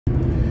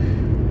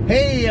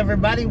Hey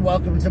everybody,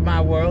 welcome to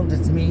my world.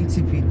 It's me,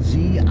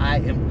 TPG. I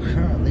am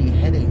currently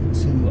heading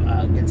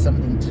to get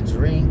something to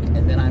drink,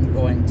 and then I'm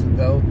going to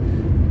go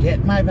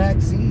get my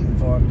vaccine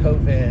for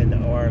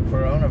COVID or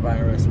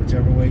coronavirus,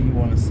 whichever way you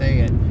want to say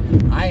it.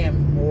 I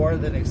am more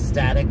than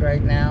ecstatic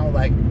right now.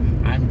 Like,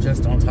 I'm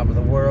just on top of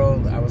the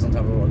world. I was on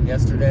top of the world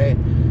yesterday.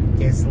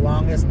 As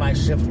long as my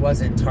shift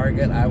wasn't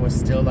Target, I was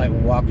still like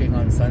walking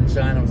on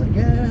sunshine. I was like,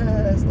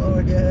 yes,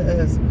 Lord,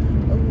 yes.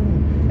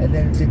 And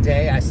then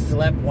today, I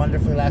slept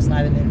wonderfully last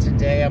night, and then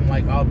today I'm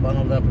like all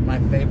bundled up in my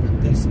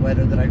favorite new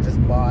sweater that I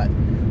just bought.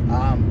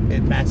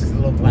 It matches the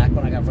little black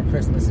one I got for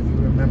Christmas, if you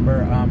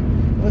remember.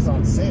 It was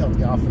on sale,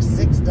 y'all, for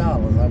 $6.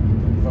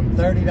 From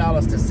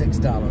 $30 to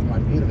 $6. My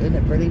beautiful, isn't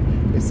it pretty?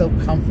 It's so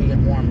comfy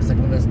and warm. It's like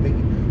one of those big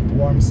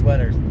warm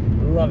sweaters.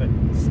 Love it.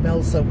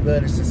 Smells so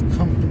good. It's just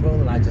comfortable,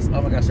 and I just,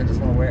 oh my gosh, I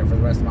just want to wear it for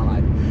the rest of my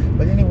life.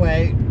 But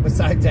anyway,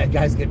 besides that,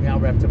 guys, get me all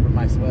wrapped up in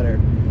my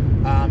sweater.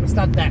 It's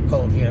not that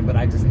cold here, but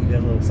I just needed a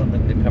little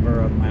something to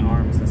cover up my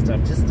arms and stuff.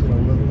 Just a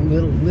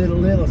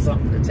little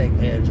something to take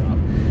the edge off.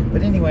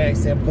 But anyway, I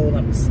say I'm pulling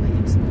up the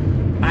sleeves.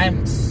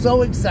 I'm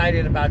so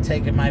excited about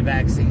taking my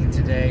vaccine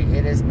today.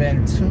 It has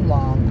been too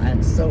long.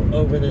 I'm so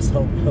over this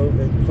whole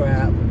COVID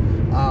crap.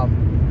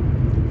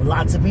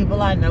 Lots of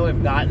people I know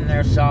have gotten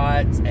their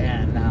shots,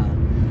 and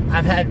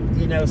I've had,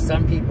 you know,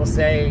 some people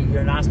say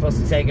you're not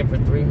supposed to take it for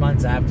 3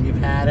 months after you've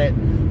had it.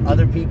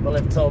 Other people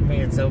have told me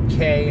it's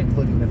okay,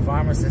 including the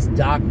pharmacists,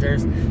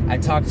 doctors. I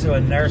talked to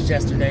a nurse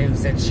yesterday who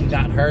said she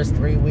got hers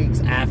 3 weeks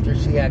after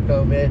she had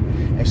COVID,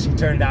 and she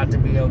turned out to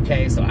be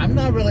okay. So I'm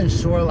not really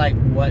sure, like,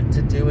 what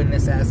to do in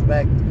this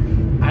aspect.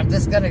 I'm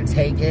just going to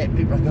take it.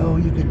 People are like, oh,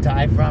 you could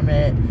die from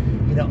it.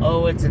 You know,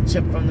 oh, it's a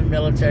chip from the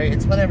military.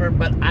 It's whatever,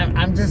 but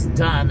I'm just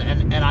done.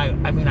 And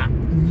I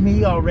mean,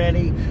 me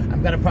already,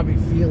 I'm going to probably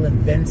feel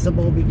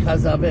invincible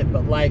because of it.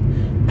 But, like,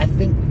 I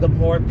think the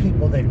more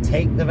people that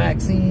take the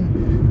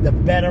vaccine, the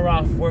better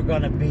off we're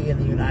going to be in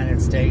the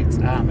United States,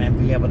 and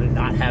be able to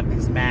not have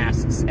these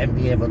masks and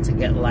be able to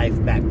get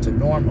life back to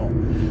normal.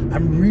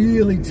 I'm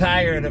really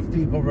tired of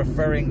people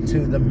referring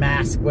to the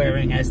mask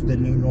wearing as the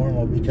new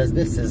normal, because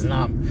this is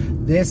not.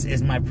 This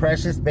is my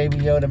precious Baby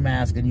Yoda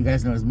mask, and you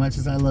guys know as much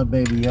as I love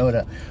Baby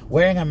Yoda,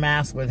 wearing a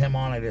mask with him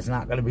on it is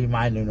not going to be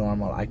my new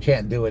normal. I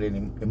can't do it any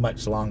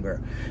much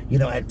longer. You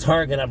know, at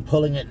Target, I'm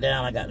pulling it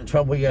down. I got in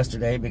trouble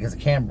yesterday because I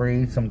can't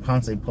breathe, so I'm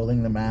constantly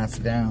pulling the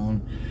mask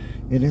down.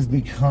 It has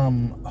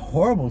become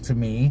horrible to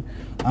me.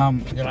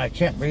 You know, I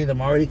can't breathe.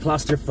 I'm already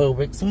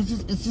claustrophobic. So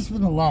it's just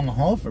been a long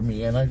haul for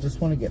me. And I just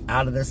want to get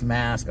out of this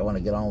mask. I want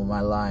to get on with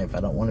my life.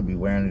 I don't want to be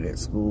wearing it at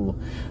school.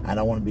 I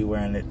don't want to be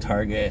wearing it at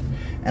Target.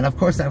 And of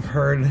course, I'm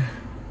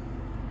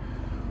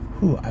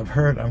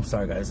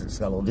sorry guys, I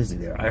just got a little dizzy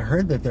there. I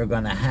heard that they're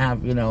going to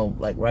have, you know,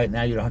 like right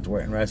now you don't have to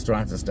wear it in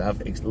restaurants and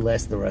stuff,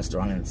 unless the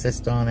restaurant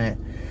insists on it.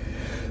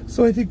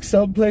 So I think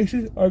some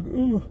places are,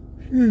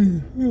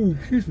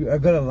 excuse me, are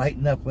going to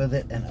lighten up with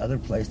it, and other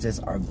places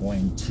are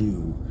going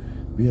to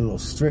be a little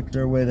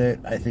stricter with it.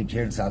 I think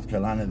here in South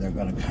Carolina, they're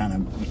going to kind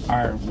of,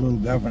 our little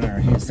governor,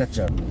 he's such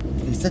a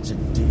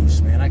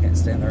douche, man. I can't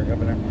stand our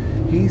governor.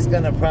 He's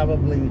going to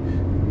probably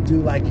do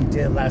like he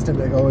did last time,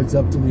 like, oh, it's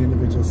up to the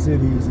individual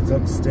cities, it's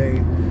up to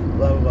state,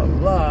 blah, blah, blah,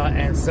 blah.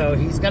 And so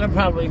he's going to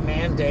probably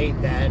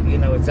mandate that, you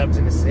know, it's up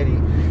to the city.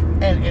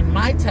 And in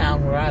my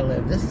town where I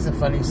live, this is a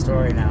funny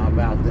story now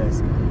about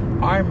this.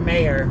 Our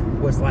mayor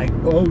was like,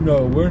 oh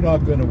no, we're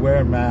not going to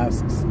wear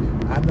masks.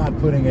 I'm not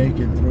putting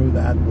Aiken through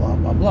that, blah,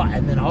 blah, blah.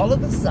 And then all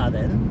of a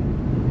sudden,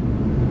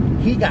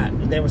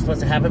 they were supposed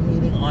to have a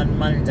meeting on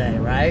Monday,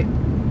 right?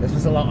 This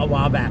was a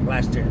while back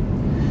last year.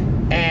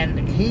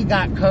 And he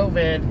got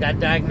COVID, got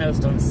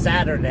diagnosed on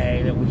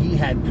Saturday that he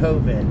had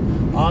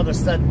COVID. All of a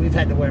sudden, we've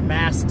had to wear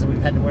masks, and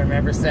we've had to wear them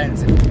ever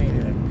since. And he made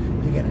it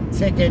to get a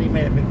ticket. He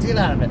made a big deal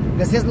out of it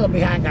because his little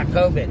behind got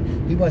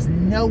COVID. He was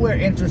nowhere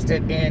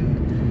interested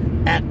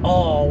in at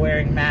all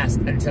wearing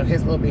masks until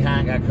his little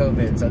behind got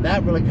COVID. So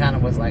that really kind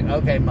of was like,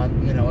 okay,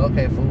 you know,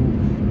 okay, fool.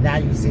 Now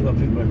you see what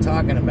people are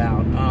talking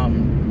about.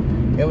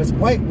 It was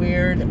quite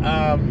weird,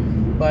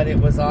 but it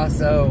was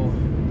also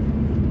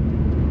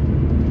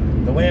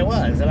the way it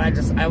was. And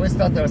I always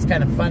thought that was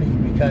kind of funny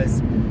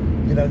because,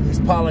 you know, these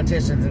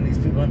politicians and these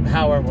people in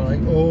power were like,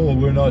 oh,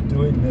 we're not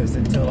doing this,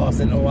 until all of a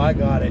sudden, oh, I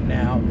got it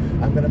now.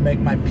 I'm going to make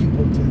my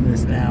people do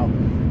this now.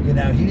 You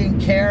know, he didn't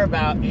care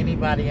about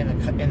anybody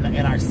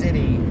in our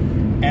city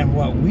and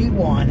what we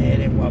wanted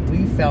and what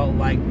we felt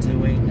like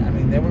doing. I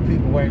mean, there were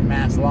people wearing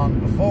masks long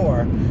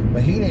before,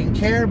 but he didn't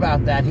care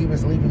about that. He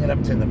was leaving it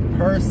up to the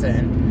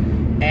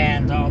person.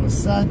 And all of a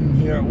sudden,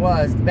 here it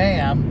was,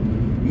 bam,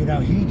 you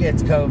know, he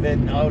gets COVID,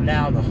 and oh,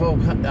 now the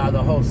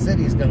whole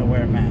city's going to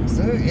wear masks.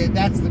 So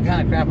that's the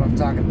kind of crap I'm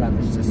talking about.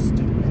 It's just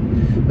stupid.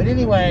 But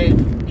anyway,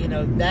 you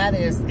know,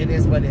 it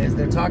is what it is.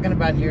 They're talking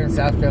about here in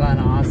South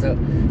Carolina also.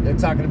 They're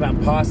talking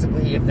about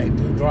possibly if they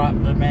do drop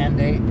the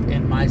mandate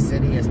in my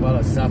city as well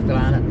as South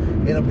Carolina,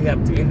 it'll be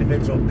up to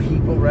individual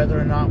people whether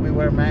or not we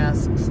wear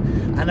masks.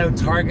 I know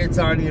Target's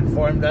already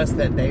informed us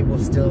that they will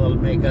still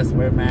make us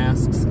wear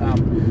masks.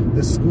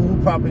 The school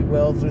probably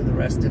will through the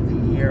rest of the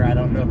year. I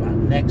don't know about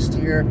next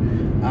year,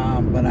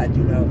 but I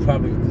do know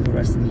probably through the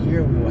rest of the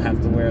year we will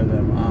have to wear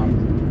them.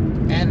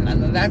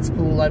 And that's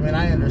cool. I mean,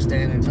 I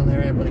understand until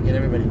they're able to get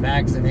everybody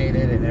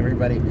vaccinated and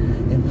everybody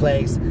in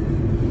place.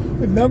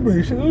 The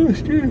numbers, the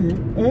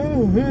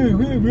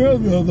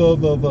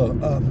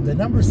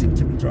numbers seem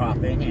to be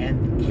dropping,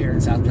 and here in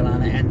South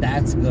Carolina, and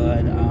that's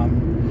good.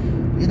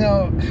 You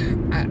know,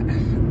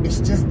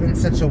 it's just been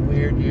such a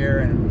weird year,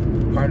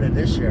 and part of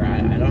this year,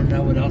 I don't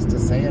know what else to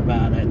say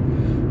about it.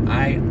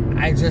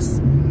 I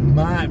just,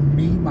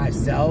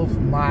 myself,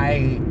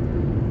 I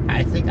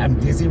think I'm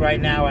dizzy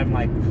right now. I'm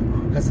like,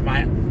 because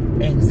my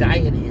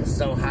anxiety is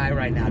so high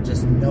right now,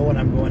 just knowing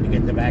I'm going to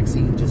get the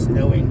vaccine, just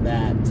knowing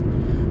that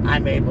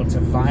I'm able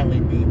to finally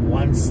be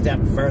one step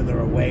further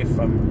away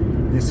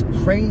from this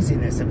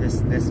craziness of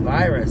this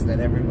virus that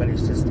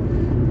everybody's just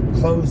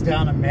closed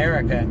down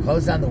America and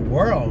closed down the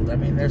world. I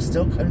mean, there's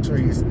still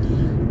countries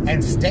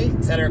and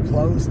states that are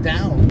closed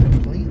down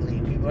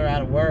completely. People are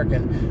out of work.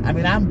 And I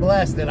mean, I'm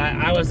blessed that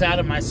I was out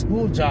of my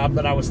school job,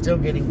 but I was still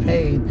getting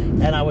paid.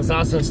 And I was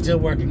also still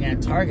working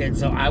at Target.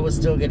 So I was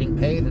still getting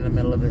paid in the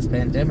middle of this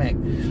pandemic,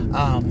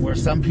 where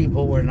some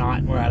people were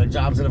not, were out of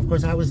jobs. And of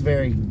course, I was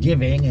very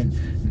giving and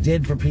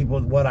did for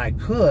people what I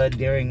could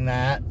during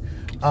that,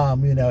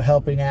 you know,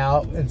 helping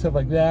out and stuff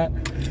like that.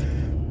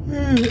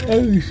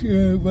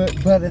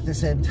 But at the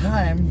same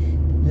time,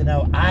 you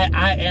know,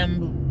 I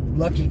am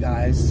lucky,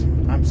 guys.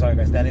 I'm sorry,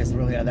 guys. That is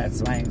really,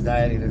 that's my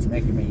anxiety that's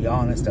making me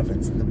yawn and stuff.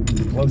 It's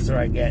the closer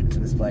I get to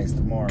this place,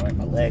 the more like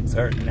my legs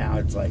hurt now.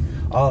 It's like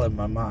all in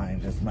my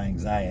mind, just my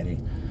anxiety.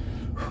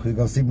 You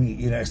go see me,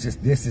 you know, it's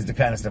just, this is the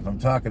kind of stuff I'm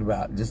talking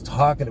about. Just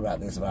talking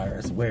about this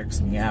virus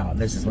wears me out. And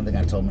this is one thing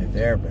I told my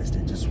therapist.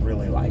 It just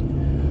really like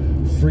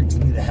freaks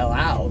me the hell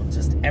out.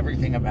 Just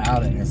everything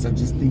about it. And so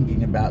just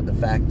thinking about the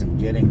fact of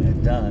getting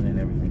it done and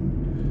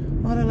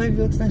everything. Oh, that lady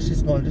looks nice.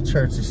 She's going to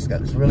church. She's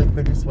got this really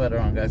pretty sweater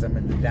on, guys. I'm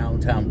in the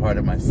downtown part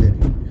of my city.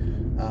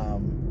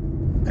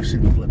 I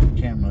shouldn't flip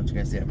the camera. You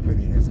guys see how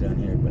pretty it is down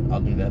here, but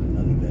I'll do that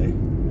another day.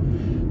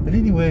 But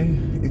anyway,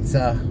 it's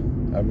a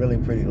really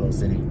pretty little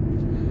city.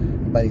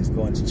 Everybody's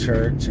going to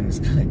church, and it's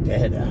kind of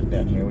dead out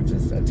down here, which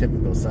is a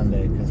typical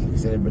Sunday, because like I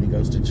said, everybody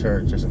goes to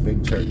church. There's a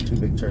big church, 2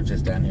 big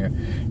churches down here,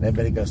 and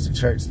everybody goes to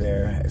church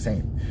there.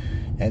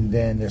 And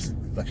then there's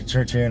like a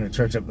church here and a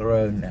church up the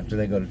road, and after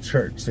they go to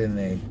church, then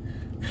they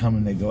come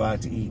and they go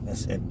out to eat,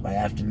 and by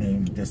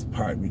afternoon, this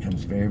part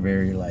becomes very,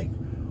 very like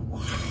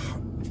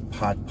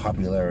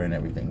popular and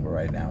everything, but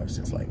right now it's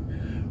just like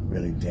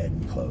really dead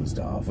and closed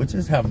off, which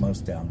is how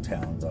most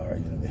downtowns are,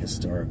 you know, the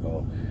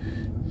historical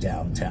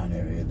downtown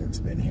area that's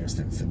been here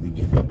since the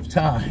beginning of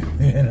time,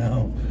 you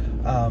know.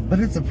 But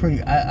it's a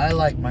pretty, I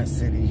like my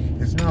city.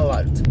 There's not a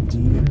lot to do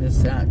in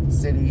this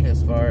city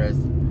as far as,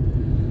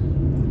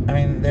 I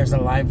mean, there's a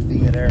live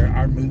theater.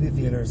 Our movie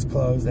theater is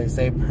closed, they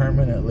say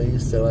permanently,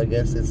 so I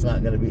guess it's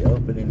not going to be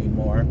open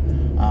anymore.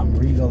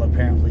 Regal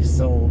apparently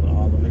sold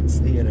all of its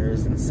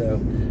theaters, and so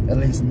at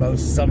least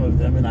some of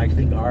them, and I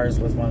think ours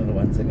was one of the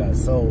ones that got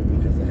sold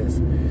because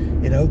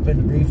it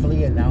opened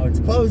briefly and now it's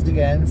closed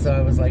again. So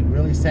I was like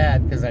really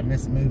sad because I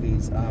miss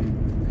movies.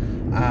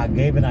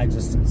 Gabe and I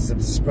just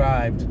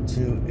subscribed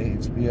to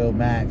HBO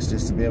Max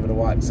just to be able to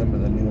watch some of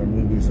the newer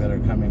movies that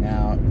are coming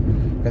out,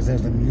 because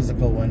there's a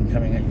musical one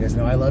coming out. You guys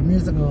know I love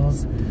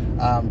musicals,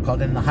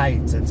 called In the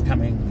Heights. It's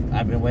coming.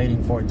 I've been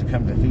waiting for it to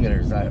come to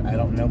theaters. I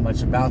don't know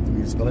much about the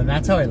musical, and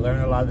that's how I learn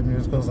a lot of the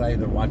musicals. I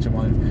either watch them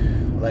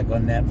on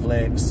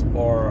Netflix,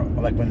 or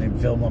like when they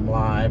film them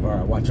live, or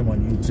I watch them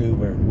on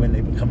YouTube, or when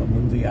they become a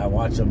movie, I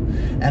watch them.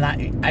 And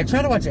I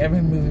try to watch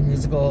every movie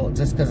musical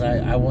just because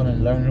I want to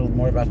learn a little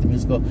more about the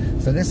musical.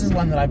 So this is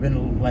one that I've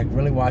been like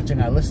really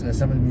watching. I listen to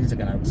some of the music,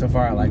 and so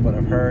far I like what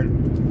I've heard.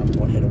 I'm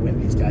going to hit a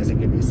Wendy's, guys, and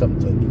give me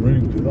something to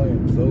drink because I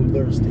am so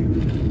thirsty.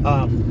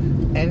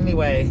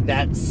 Anyway,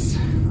 that's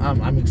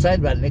I'm excited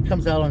about it. And it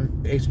comes out on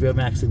HBO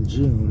Max in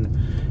June.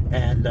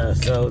 And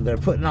so they're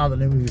putting all the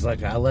new movies.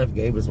 Like I left,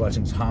 Gabe was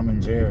watching Tom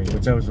and Jerry,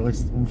 which I was really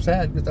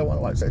sad because I want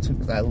to watch that too,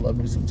 because I love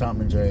me some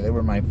Tom and Jerry. They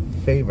were my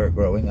favorite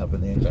growing up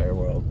in the entire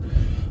world.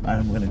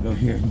 I'm going to go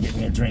here and get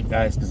me a drink,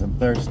 guys, because I'm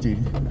thirsty.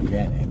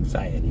 Again,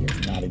 anxiety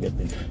is not a good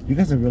thing. You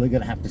guys are really going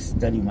to have to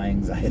study my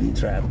anxiety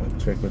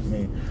trick with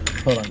me.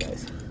 Hold on,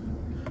 guys.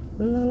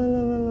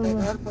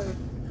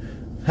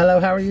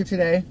 Hello, how are you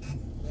today?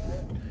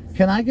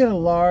 Can I get a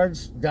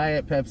large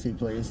Diet Pepsi,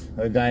 please?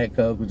 Or Diet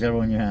Coke, whichever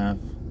one you have.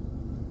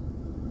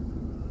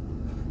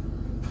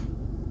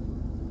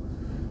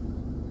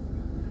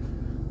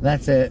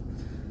 That's it.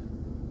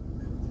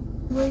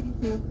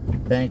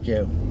 Thank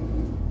you.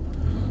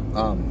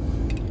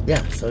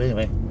 Yeah, so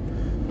anyway.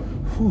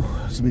 Whew,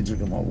 I should be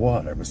drinking more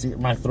water. But see,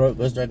 my throat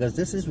goes dry because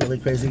this is really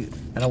crazy.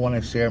 And I want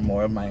to share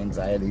more of my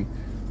anxiety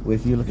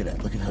with you. Look at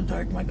that. Look at how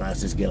dark my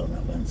glasses get on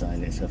that one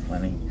side. It's so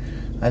funny.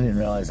 I didn't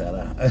realize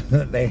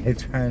that they had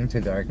turned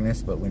to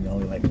darkness, but when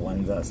only like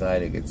one's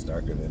outside, it gets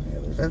darker than the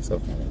others. That's so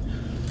funny.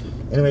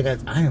 Anyway,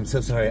 guys, I am so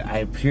sorry. I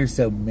appear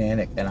so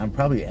manic, and I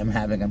probably am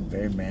having a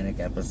very manic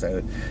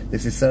episode.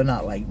 This is so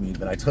not like me,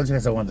 but I told you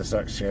guys I wanted to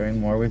start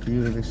sharing more with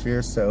you this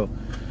year, so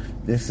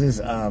this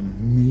is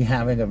me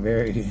having a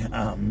very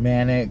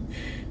manic,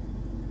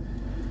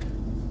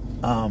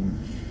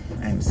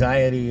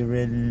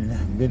 anxiety-ridden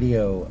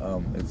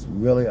video. It's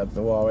really up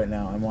the wall right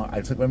now. I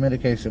took my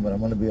medication, but I'm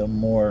going to be on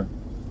more.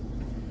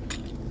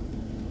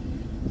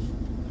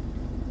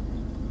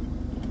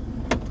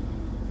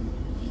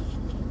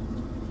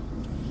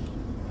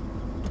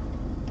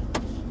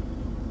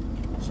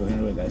 So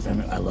anyway, guys,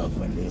 I love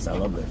Wendy's. I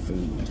love their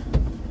food.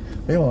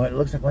 But anyway, it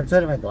looks like one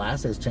side of my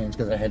glasses changed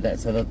because I had that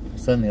set up.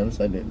 Suddenly the other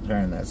side didn't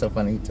turn. That's so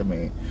funny to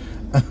me.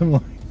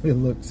 It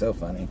looked so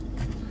funny.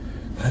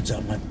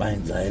 My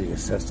anxiety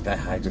is so sky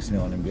high just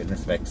knowing I'm getting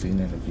this vaccine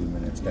in a few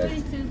minutes,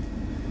 guys.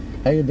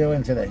 How you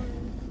doing today?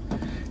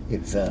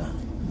 It's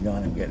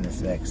knowing I'm getting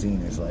this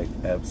vaccine is like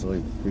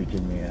absolutely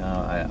freaking me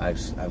out.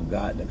 I've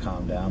got to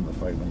calm down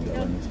before I even go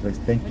in this place.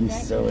 Thank you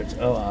so much.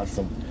 Oh,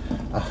 awesome.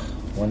 Oh,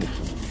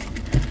 wonderful.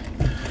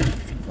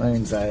 My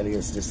anxiety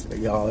is just,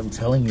 y'all, I'm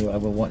telling you,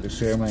 I've been wanting to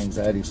share my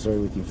anxiety story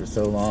with you for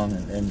so long,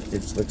 and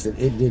it's like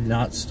it did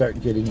not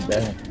start getting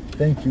bad.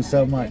 Thank you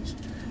so much.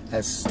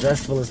 As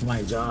stressful as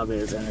my job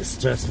is, and as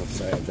stressful,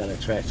 sorry, I've got a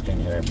trash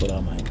can here, I put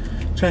on my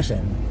trash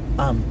can.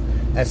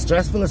 As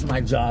stressful as my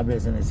job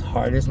is, and as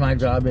hard as my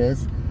job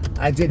is,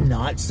 I did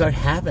not start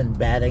having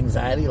bad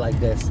anxiety like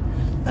this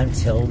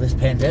until this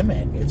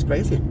pandemic. It's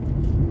crazy.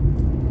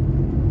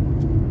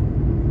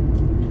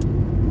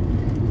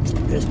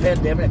 This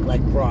pandemic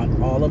like brought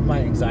all of my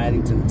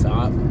anxiety to the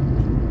top.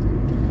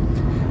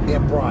 It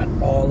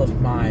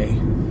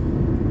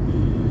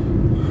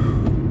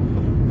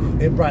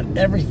brought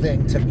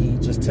everything to me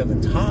just to the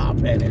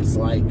top, and it's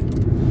like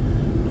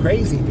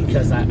crazy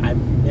because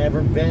I've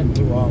never been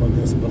through all of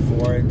this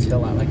before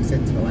until I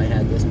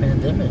had this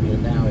pandemic,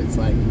 and now it's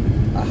like,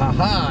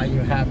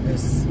 you have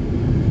this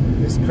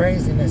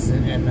craziness,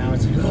 and now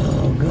it's like,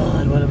 oh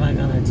God, what am I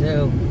gonna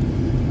do?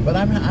 But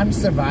I'm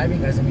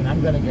surviving, guys. I mean,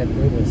 I'm gonna get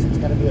through this. It's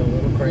gonna be a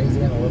little crazy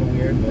and a little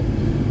weird, but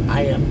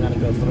I am gonna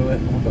go through it.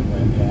 I'm gonna go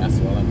grab gas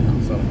while I'm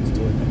out, so I don't have to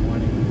do it in the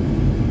morning.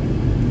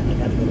 And I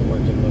gotta go to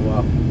work in a little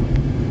while.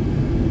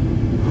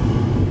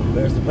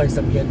 There's the place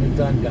I'm getting it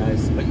done,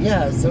 guys. But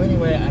yeah, so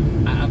anyway,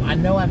 I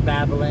know I'm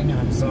babbling, and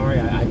I'm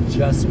sorry. I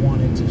just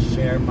wanted to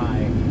share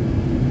my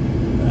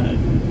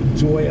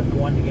joy of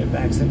going to get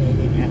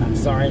vaccinated, and I'm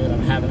sorry that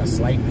I'm having a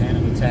slight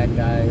panic attack,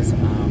 guys.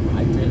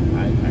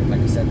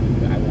 Like I said,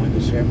 I wanted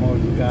to share more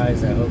with you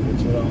guys. I hope that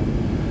you don't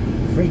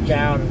freak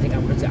out. I think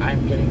I'm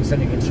getting this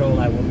under control.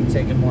 I will be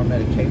taking more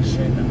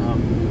medication.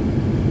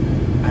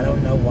 I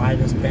don't know why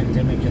this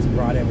pandemic has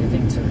brought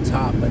everything to the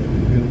top, but it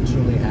really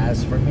truly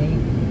has for me.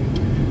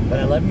 But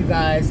I love you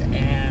guys,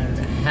 and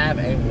have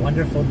a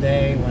wonderful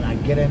day. When I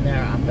get in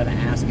there, I'm going to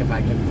ask if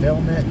I can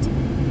film it.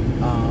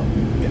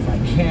 If I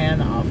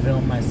can, I'll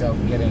film myself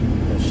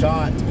getting the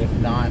shot. If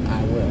not,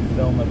 I will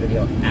film a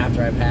video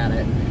after I've had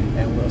it,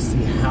 and we'll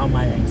see how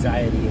my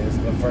anxiety is.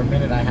 But for a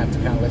minute, I have to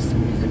kind of listen to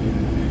music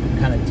and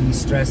kind of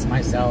de-stress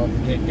myself,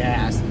 get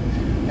gas,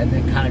 and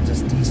then kind of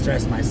just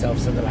de-stress myself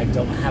so that I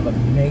don't have a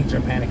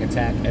major panic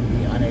attack and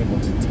be unable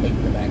to take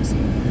the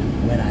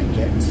vaccine when I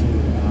get to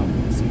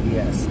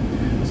CVS.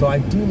 So I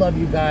do love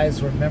you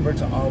guys. Remember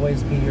to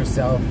always be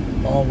yourself.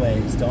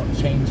 Always. Don't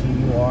change who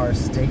you are.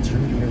 Stay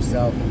true to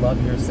yourself.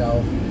 Love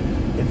yourself.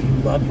 If you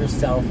love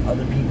yourself,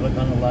 other people are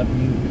going to love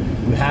you.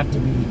 You have to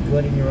be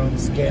good in your own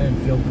skin and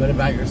feel good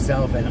about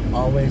yourself, and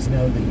always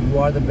know that you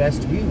are the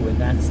best you, and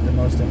that's the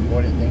most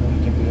important thing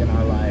we can be in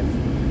our life.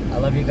 I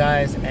love you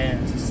guys,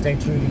 and stay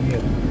true to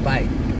you. Bye.